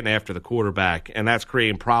issues getting after the quarterback, and that's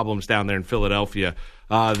creating problems down there in Philadelphia.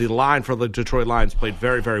 The line for the Detroit Lions played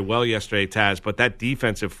very, very well yesterday, Taz, but that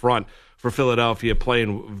defensive front for Philadelphia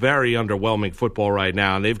playing very underwhelming football right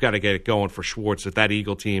now, and they've got to get it going for Schwartz at that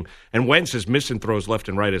Eagle team. And Wentz is missing throws left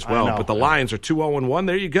and right as well. But the Lions are 2-0-1.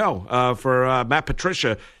 There you go. For Matt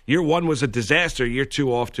Patricia, year one was a disaster. Year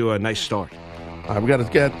two off to a nice start. All right,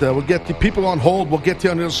 we'll get the people on hold. We'll get to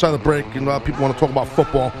you on the other side of the break, and people want to talk about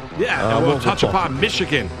football. Yeah, and we'll touch upon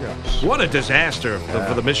Michigan. Yes. What a disaster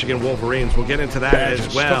for the Michigan Wolverines. We'll get into that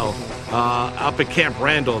as well. Up at Camp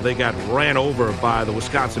Randall, they got ran over by the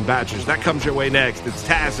Wisconsin Badgers. That comes your way next. It's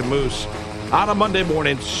Taz and Moose on a Monday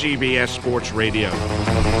morning, CBS Sports Radio.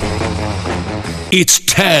 It's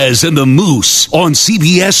Taz and the Moose on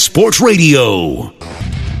CBS Sports Radio.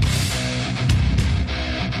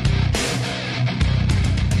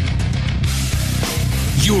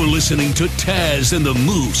 You're listening to Taz and the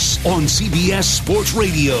Moose on CBS Sports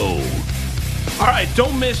Radio. All right,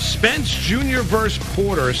 don't miss Spence Jr. vs.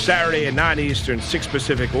 Porter Saturday at 9 Eastern, 6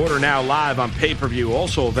 Pacific. Order now live on pay-per-view,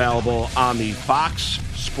 also available on the Fox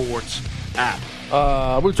Sports app.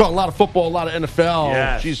 We talk a lot of football, a lot of NFL.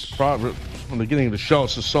 Yes. Jeez, probably from the beginning of the show,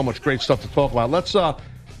 it's just so much great stuff to talk about. Let's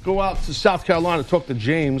go out to South Carolina to talk to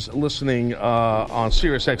James, listening on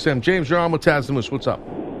Sirius XM. James, you're on with Taz and Moose. What's up?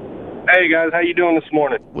 Hey, guys. How you doing this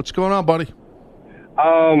morning? What's going on, buddy?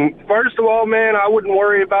 First of all, man, I wouldn't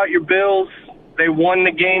worry about your Bills. They won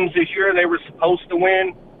the games this year they were supposed to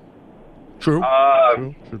win. True.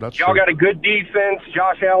 That's y'all got a good defense.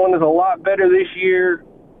 Josh Allen is a lot better this year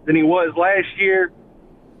than he was last year.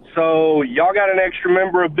 So y'all got an extra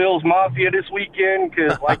member of Bills Mafia this weekend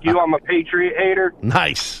because, like you, I'm a Patriot hater.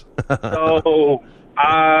 Nice. So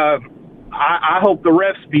I hope the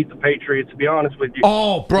refs beat the Patriots, to be honest with you.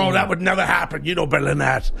 Oh, bro, that would never happen. You know better than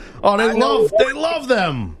that. Oh, they love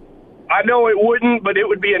them. I know it wouldn't, but it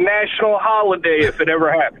would be a national holiday if it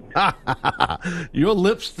ever happened. Your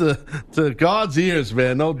lips to God's ears,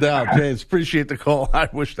 man, no doubt. James, appreciate the call. I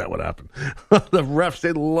wish that would happen. The refs,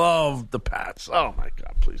 they love the Pats. Oh, my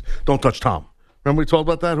God, please. Don't touch Tom. Remember we talked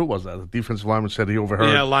about that? Who was that? The defensive lineman said he overheard.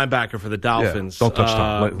 Yeah, linebacker for the Dolphins. Yeah, don't touch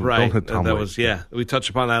Tom. Right. Don't hit Tom. That was, we touched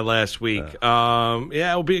upon that last week.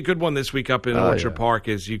 It'll be a good one this week up in Orchard Park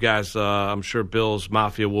as you guys, I'm sure Bills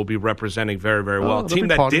Mafia will be representing very, very well. Team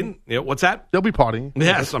that didn't, what's that? They'll be partying.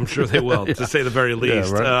 Yes, I'm sure they will, to say the very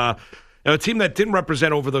least. Yeah, right. A team that didn't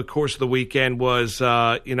represent over the course of the weekend was,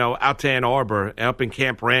 out to Ann Arbor, up in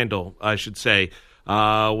Camp Randall, I should say.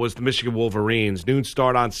 Was the Michigan Wolverines. Noon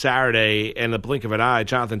start on Saturday, and the blink of an eye,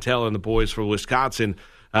 Jonathan Taylor and the boys for Wisconsin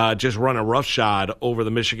just run a roughshod over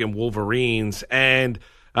the Michigan Wolverines. And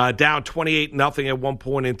down 28-0 at one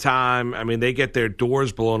point in time. I mean, they get their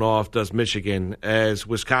doors blown off, does Michigan, as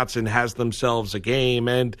Wisconsin has themselves a game.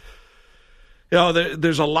 And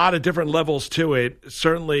there's a lot of different levels to it.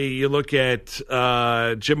 Certainly, you look at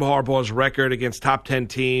Jim Harbaugh's record against top 10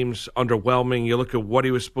 teams, underwhelming. You look at what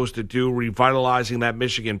he was supposed to do, revitalizing that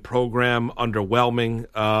Michigan program, underwhelming.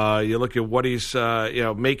 You look at what he's,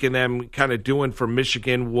 making them kind of doing for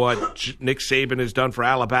Michigan, what Nick Saban has done for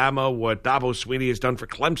Alabama, what Dabo Swinney has done for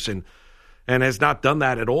Clemson, and has not done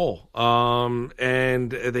that at all.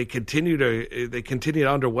 And they continue to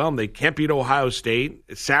underwhelm. They can't beat Ohio State.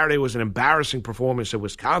 Saturday was an embarrassing performance at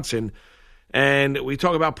Wisconsin. And we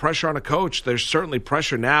talk about pressure on a coach. There's certainly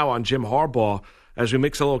pressure now on Jim Harbaugh as we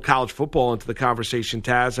mix a little college football into the conversation,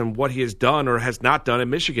 Taz, and what he has done or has not done in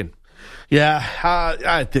Michigan. Yeah,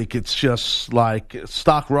 I think it's just like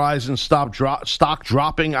stock rising, stock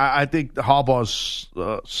dropping. I think Harbaugh's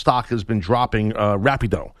stock has been dropping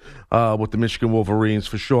rapido with the Michigan Wolverines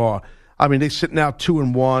for sure. I mean, they sit now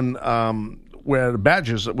 2-1, where the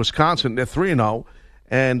Badgers at Wisconsin, they're 3-0,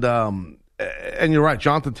 and you're right.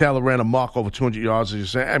 Jonathan Taylor ran a mark over 200 yards, as you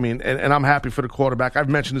say. I mean, and I'm happy for the quarterback. I've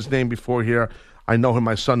mentioned his name before here. I know him.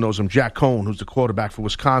 My son knows him. Jack Cohn, who's the quarterback for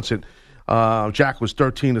Wisconsin. Jack was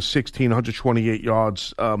 13 of 16, 128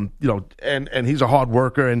 yards. And he's a hard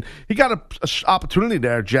worker, and he got an opportunity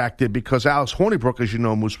there. Jack did, because Alex Hornibrook, as you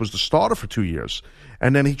know, was the starter for 2 years,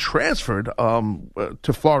 and then he transferred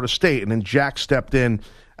to Florida State, and then Jack stepped in.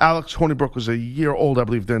 Alex Hornibrook was a year old, I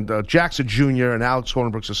believe. Then Jack's a junior, and Alex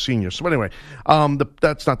Hornibrook's a senior. So anyway,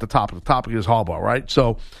 that's not the topic. The topic is Harbaugh, right?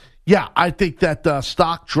 So. Yeah, I think that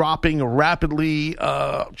stock dropping rapidly.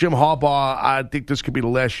 Jim Harbaugh, I think this could be the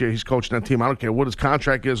last year he's coaching that team. I don't care what his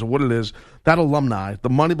contract is or what it is. That alumni,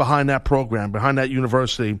 the money behind that program, behind that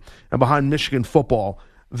university, and behind Michigan football,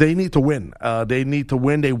 they need to win. They need to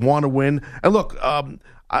win. They want to win. And look,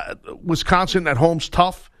 Wisconsin at home's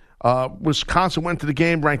tough. Wisconsin went to the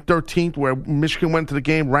game ranked 13th, where Michigan went to the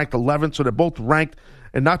game ranked 11th, so they're both ranked.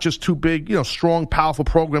 And not just two big, strong, powerful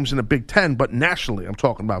programs in the Big Ten, but nationally I'm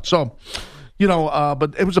talking about. So,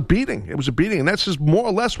 but it was a beating. It was a beating. And that's just more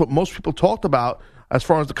or less what most people talked about as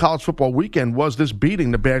far as the college football weekend was, this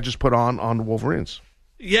beating the Badgers put on the Wolverines.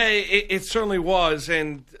 Yeah, it certainly was.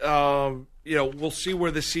 And, we'll see where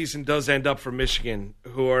the season does end up for Michigan,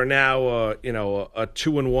 who are now, a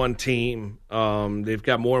 2-1 team. They've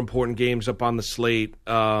got more important games up on the slate.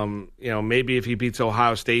 Maybe if he beats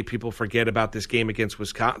Ohio State, people forget about this game against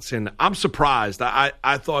Wisconsin. I'm surprised.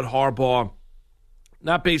 I thought Harbaugh,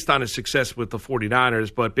 not based on his success with the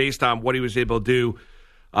 49ers, but based on what he was able to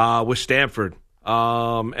do with Stanford,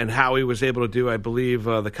 and how he was able to do, I believe,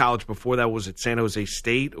 the college before that was at San Jose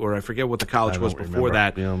State, or I forget what the college was before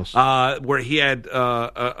that, to be honest. Where he had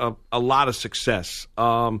a lot of success.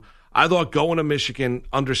 I thought going to Michigan,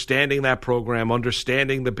 understanding that program,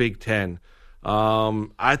 understanding the Big Ten,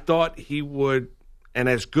 I thought he would, and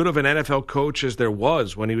as good of an NFL coach as there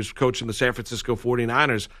was when he was coaching the San Francisco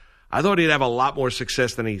 49ers, I thought he'd have a lot more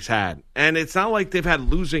success than he's had. And it's not like they've had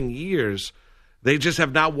losing years. They just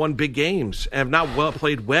have not won big games and have not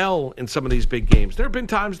played well in some of these big games. There have been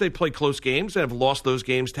times they played close games and have lost those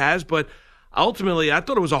games, Taz, but ultimately I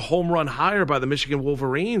thought it was a home run hire by the Michigan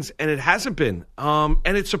Wolverines, and it hasn't been.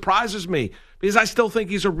 And it surprises me because I still think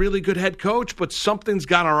he's a really good head coach, but something's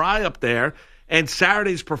gone awry up there. And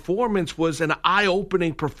Saturday's performance was an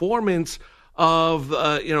eye-opening performance of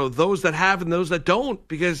those that have and those that don't,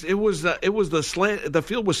 because it was the slant. The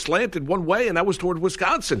field was slanted one way, and that was toward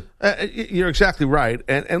Wisconsin. You're exactly right.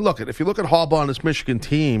 And look, if you look at Harbaugh and this Michigan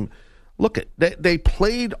team, they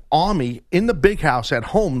played Army in the Big House at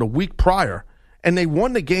home the week prior, and they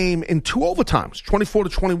won the game in 2 overtimes,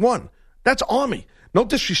 24-21. That's Army. No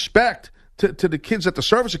disrespect to the kids at the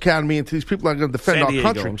Service Academy and to these people that are going to defend our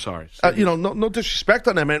country. I'm sorry. No disrespect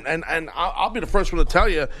on them, and I'll be the first one to tell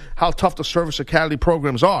you how tough the Service Academy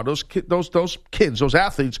programs are. Those kids, those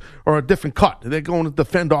athletes are a different cut. They're going to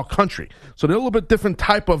defend our country. So they're a little bit different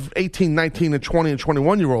type of 18, 19, and 20, and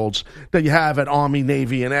 21-year-olds that you have at Army,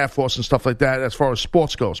 Navy, and Air Force and stuff like that as far as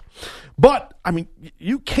sports goes. But,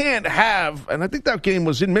 you can't have, and I think that game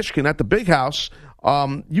was in Michigan at the Big House,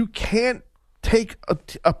 you can't take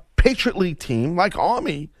a Patriot League team like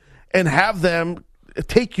Army and have them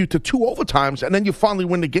take you to 2 overtimes, and then you finally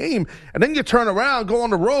win the game, and then you turn around, go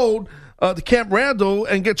on the road to Camp Randall,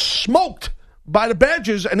 and get smoked by the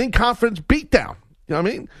Badgers, and in-conference beatdown. You know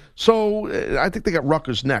what I mean? So I think they got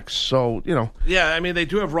Rutgers next. So, Yeah, they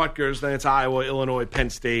do have Rutgers. Then it's Iowa, Illinois,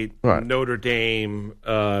 Penn State, right, Notre Dame,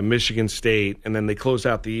 Michigan State, and then they close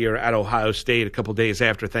out the year at Ohio State a couple days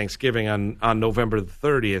after Thanksgiving on November the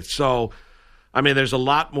 30th. So, there's a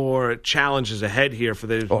lot more challenges ahead here for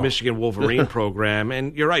the Michigan Wolverine program.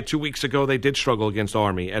 And you're right, 2 weeks ago they did struggle against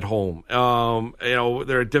Army at home.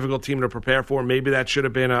 They're a difficult team to prepare for. Maybe that should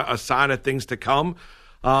have been a sign of things to come.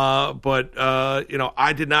 But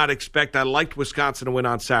I did not expect – I liked Wisconsin to win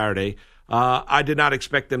on Saturday. I did not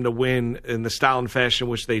expect them to win in the style and fashion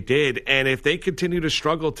which they did. And if they continue to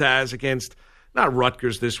struggle, Taz, against – not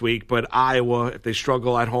Rutgers this week, but Iowa, if they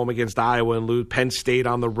struggle at home against Iowa and lose, Penn State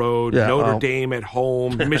on the road, Notre Dame at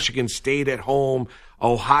home, Michigan State at home,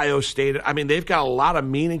 Ohio State. They've got a lot of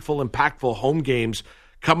meaningful, impactful home games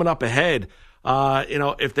coming up ahead.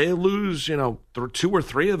 If they lose, 2 or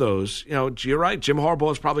 3 of those, you're right, Jim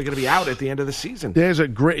Harbaugh is probably going to be out at the end of the season. There's a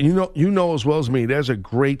great, you know as well as me, there's a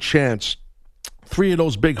great chance 3 of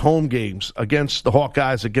those big home games against the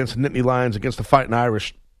Hawkeyes, against the Nittany Lions, against the Fighting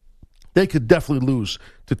Irish, they could definitely lose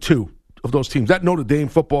to 2 of those teams. That Notre Dame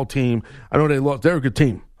football team, I know they lost. They're a good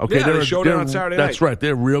team. Okay, Yeah, they showed it on Saturday night. That's right.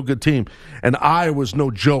 They're a real good team. And Iowa's no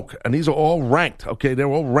joke. And these are all ranked. Okay, they're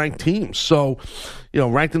all ranked teams. So,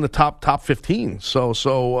 ranked in the top 15. So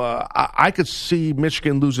I could see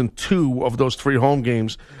Michigan losing 2 of those 3 home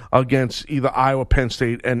games against either Iowa, Penn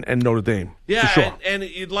State, and Notre Dame. Yeah, for sure. and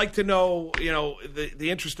you'd like to know, the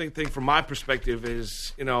interesting thing from my perspective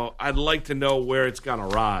is, I'd like to know where it's gone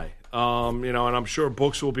awry. And I'm sure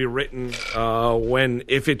books will be written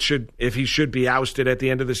if he should be ousted at the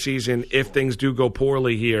end of the season, if things do go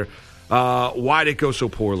poorly here. Why did it go so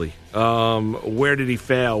poorly? Where did he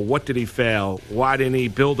fail? What did he fail? Why didn't he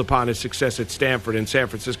build upon his success at Stanford and San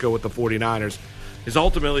Francisco with the 49ers? Because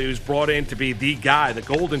ultimately he was brought in to be the guy, the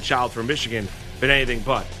golden child for Michigan, but anything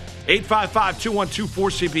but.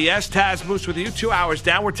 855-212-4CBS. Taz Moose with you. 2 hours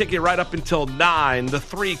down. We're taking it right up until 9. The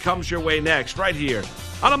 3 comes your way next, right here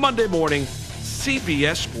on a Monday morning,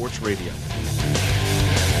 CBS Sports Radio.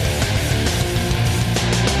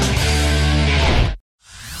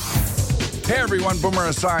 Hey everyone, Boomer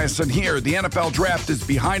Esiason here. The NFL Draft is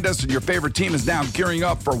behind us and your favorite team is now gearing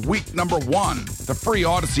up for week number 1. The free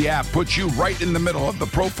Odyssey app puts you right in the middle of the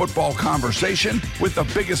pro football conversation with the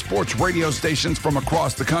biggest sports radio stations from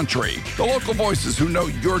across the country. The local voices who know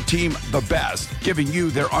your team the best, giving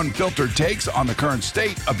you their unfiltered takes on the current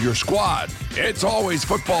state of your squad. It's always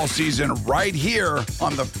football season right here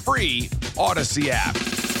on the free Odyssey app.